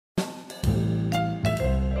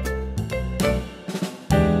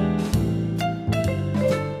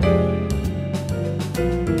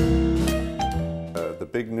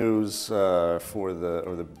big news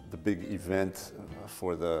the big event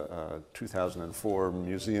for the 2004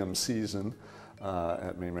 museum season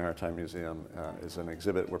at Maine Maritime Museum is an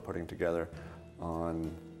exhibit we're putting together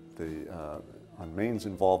on Maine's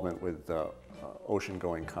involvement with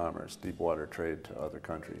ocean-going commerce, deep water trade to other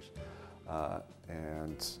countries,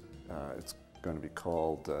 and it's going to be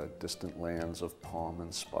called Distant Lands of Palm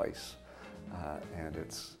and Spice, and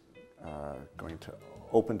it's going to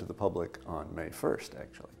open to the public on May 1st,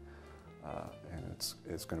 actually. And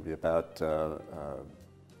it's going to be about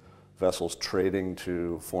vessels trading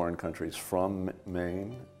to foreign countries from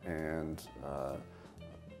Maine and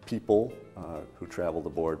people who traveled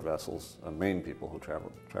aboard vessels, Maine people who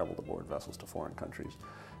traveled aboard vessels to foreign countries,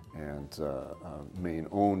 and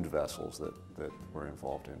Maine-owned vessels that were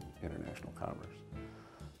involved in international commerce.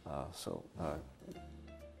 So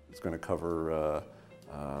it's going to cover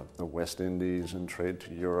the West Indies and trade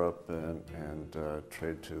to Europe and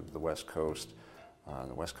trade to the West Coast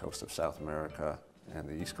of South America and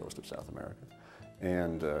the East Coast of South America,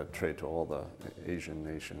 and trade to all the Asian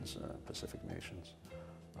nations, Pacific nations.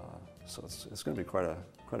 So it's going to be quite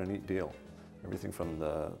a neat deal. Everything from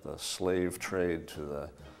the slave trade to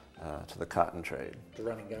the cotton trade. To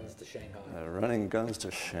running guns to Shanghai. Running guns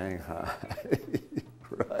to Shanghai,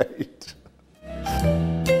 right.